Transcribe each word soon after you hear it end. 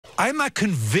I'm not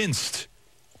convinced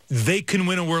they can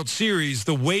win a World Series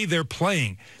the way they're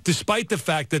playing, despite the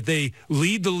fact that they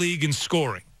lead the league in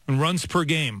scoring and runs per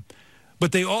game.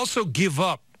 But they also give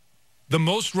up the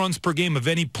most runs per game of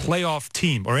any playoff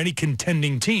team or any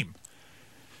contending team.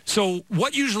 So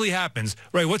what usually happens,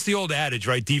 right? What's the old adage,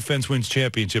 right? Defense wins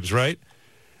championships, right?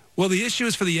 Well, the issue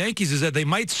is for the Yankees is that they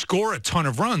might score a ton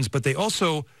of runs, but they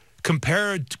also,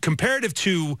 comparative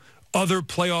to other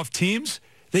playoff teams,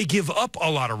 they give up a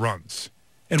lot of runs.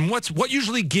 And what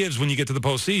usually gives when you get to the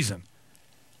postseason?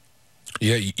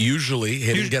 Yeah, usually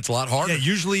hitting gets a lot harder. Yeah,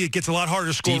 usually it gets a lot harder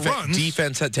to score runs.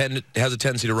 Defense has a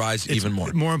tendency to rise even more.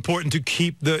 It's more important to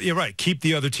keep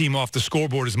the other team off the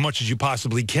scoreboard as much as you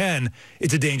possibly can.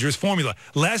 It's a dangerous formula.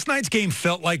 Last night's game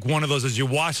felt like one of those. As you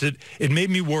watched it, it made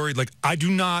me worried. Like, I do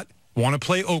not want to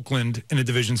play Oakland in a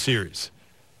division series.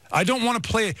 I don't want to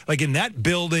play like in that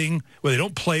building where they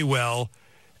don't play well,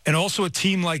 and also a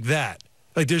team like that.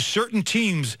 Like, there's certain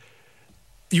teams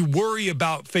you worry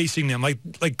about facing them.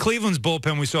 Like Cleveland's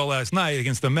bullpen we saw last night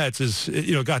against the Mets is,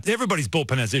 everybody's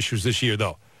bullpen has issues this year,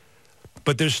 though.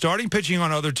 But there's starting pitching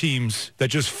on other teams that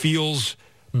just feels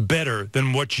better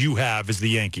than what you have as the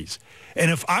Yankees. And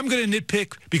if I'm going to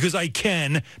nitpick because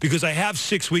I have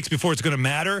 6 weeks before it's going to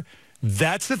matter,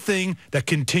 that's the thing that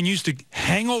continues to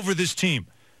hang over this team.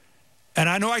 And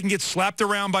I know I can get slapped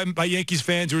around by Yankees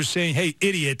fans who are saying, hey,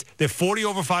 idiot, they're 40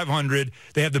 over 500.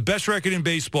 They have the best record in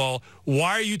baseball.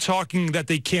 Why are you talking that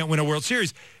they can't win a World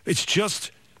Series? It's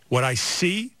just what I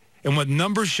see and what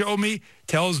numbers show me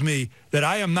tells me that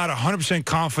I am not 100%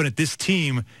 confident this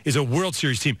team is a World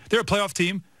Series team. They're a playoff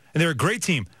team, and they're a great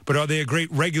team, but are they a great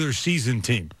regular season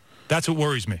team? That's what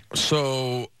worries me.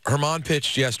 So Herman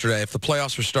pitched yesterday. If the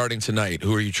playoffs were starting tonight,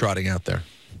 who are you trotting out there?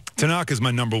 Tanaka's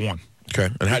my number one. Okay.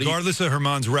 And regardless of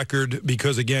Herman's record,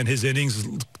 because, again, his innings,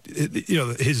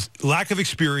 his lack of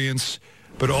experience,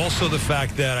 but also the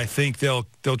fact that I think they'll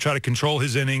try to control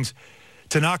his innings.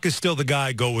 Tanaka's still the guy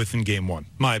I go with in Game 1,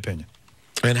 my opinion.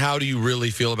 And how do you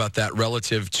really feel about that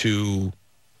relative to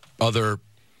other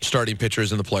starting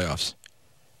pitchers in the playoffs?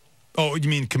 Oh, you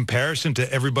mean comparison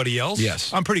to everybody else?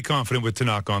 Yes. I'm pretty confident with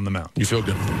Tanaka on the mound. You feel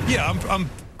good? Yeah,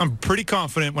 I'm pretty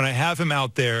confident when I have him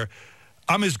out there.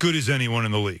 I'm as good as anyone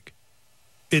in the league.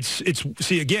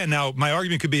 See, again, now my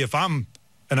argument could be if and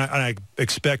I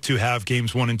expect to have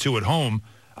games 1 and 2 at home,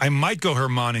 I might go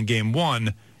Herman in Game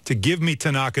 1 to give me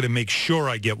Tanaka to make sure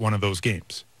I get one of those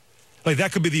games. Like,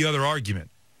 that could be the other argument.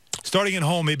 Starting at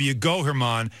home, maybe you go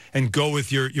Herman and go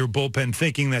with your bullpen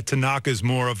thinking that Tanaka is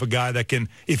more of a guy that can,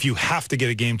 if you have to get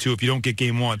a Game 2, if you don't get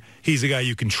Game 1, he's a guy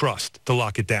you can trust to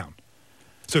lock it down.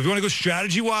 So if you want to go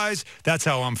strategy-wise, that's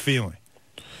how I'm feeling.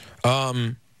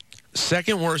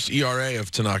 Second worst ERA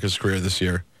of Tanaka's career this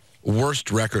year. Worst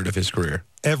record of his career.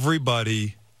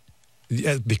 Everybody,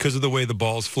 because of the way the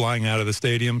ball's flying out of the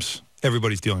stadiums,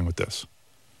 everybody's dealing with this.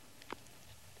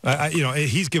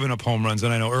 He's given up home runs,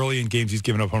 and I know early in games he's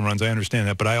given up home runs. I understand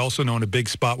that. But I also know in a big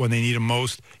spot when they need him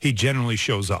most, he generally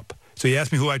shows up. So you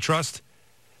ask me who I trust?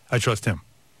 I trust him.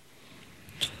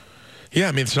 Yeah,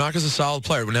 I mean, Tanaka's a solid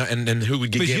player. And who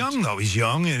would get But he's young, though. He's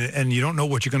young, and you don't know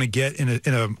what you're going to get in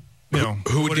a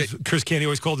who would get, Chris Candy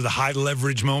always called it a high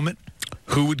leverage moment.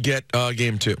 Who would get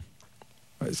Game 2?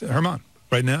 Herman,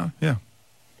 right now, yeah.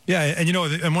 Yeah, and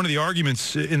and one of the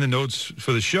arguments in the notes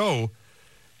for the show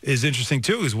is interesting,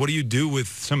 too, is what do you do with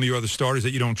some of your other starters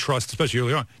that you don't trust, especially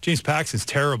early on? James Paxton's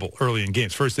terrible early in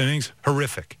games. First innings,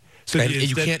 horrific. So and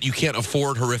you can't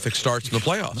afford horrific starts in the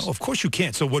playoffs. No, of course you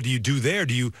can't. So what do you do there?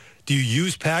 Do you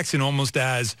use Paxton almost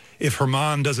as if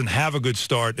Herman doesn't have a good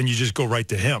start and you just go right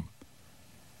to him?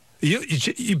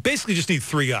 You basically just need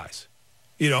 3 guys,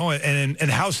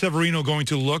 and how's Severino going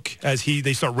to look as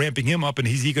they start ramping him up, and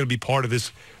is he going to be part of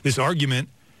this argument?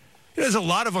 There's a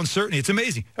lot of uncertainty. It's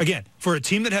amazing. Again, for a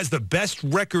team that has the best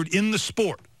record in the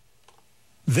sport,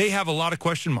 they have a lot of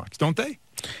question marks, don't they?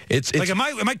 It's like, am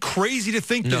I crazy to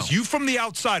think this? You from the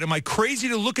outside, am I crazy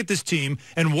to look at this team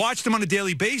and watch them on a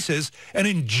daily basis and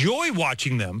enjoy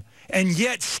watching them and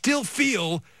yet still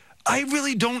feel I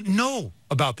really don't know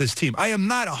about this team? I am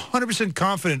not 100%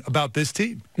 confident about this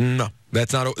team. No,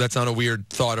 that's not a weird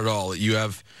thought at all. You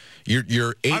have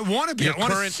your eight. I want to be. I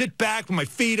want to sit back with my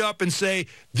feet up and say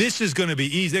this is going to be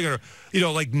easy. They're going to,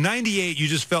 like 98. You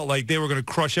just felt like they were going to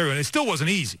crush everyone. It still wasn't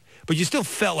easy, but you still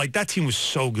felt like that team was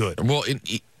so good. Well,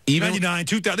 even 99,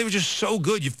 2000, they were just so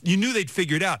good. You knew they'd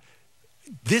figure it out.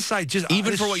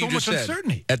 Even for what you just said,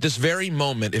 uncertainty. At this very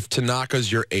moment, if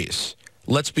Tanaka's your ace,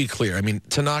 let's be clear. I mean,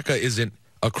 Tanaka isn't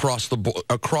across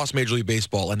Major League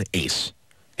Baseball an ace.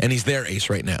 And he's their ace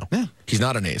right now. Yeah. He's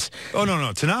not an ace. Oh,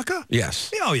 no. Tanaka? Yes.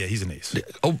 Yeah, oh, yeah, he's an ace.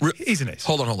 He's an ace.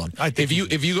 Hold on. I think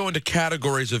if you go into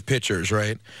categories of pitchers,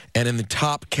 right, and in the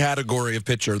top category of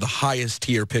pitcher, the highest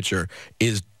tier pitcher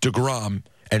is DeGrom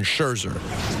and Scherzer.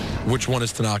 Which one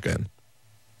is Tanaka in?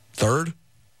 Third?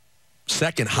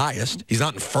 Second highest. He's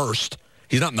not in first.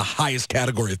 He's not in the highest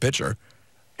category of pitcher.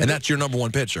 And that's your number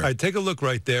one pitcher. All right, take a look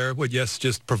right there, what Yes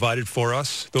just provided for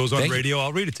us. Those on radio,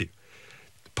 I'll read it to you.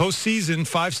 Postseason,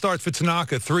 5 starts for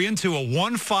Tanaka, 3-2, a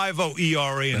 1.50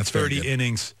 ERA in 30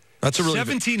 innings. That's a really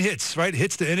 17 hits, right?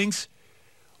 Hits to innings.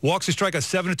 Walks to strike, a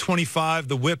 7-25.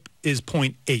 The whip is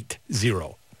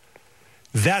 .80.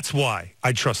 That's why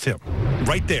I trust him.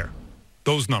 Right there,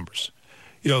 those numbers.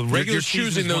 You know, you're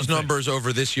choosing those numbers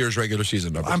over this year's regular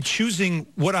season numbers. I'm choosing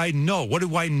what I know. What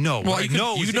do I know? Well, what I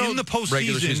know is in the postseason.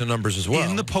 Regular season numbers as well.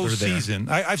 In the postseason,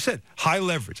 I've said high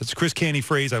leverage. That's a Chris Canty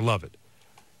phrase. I love it.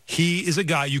 He is a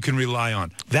guy you can rely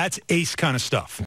on. That's ace kind of stuff.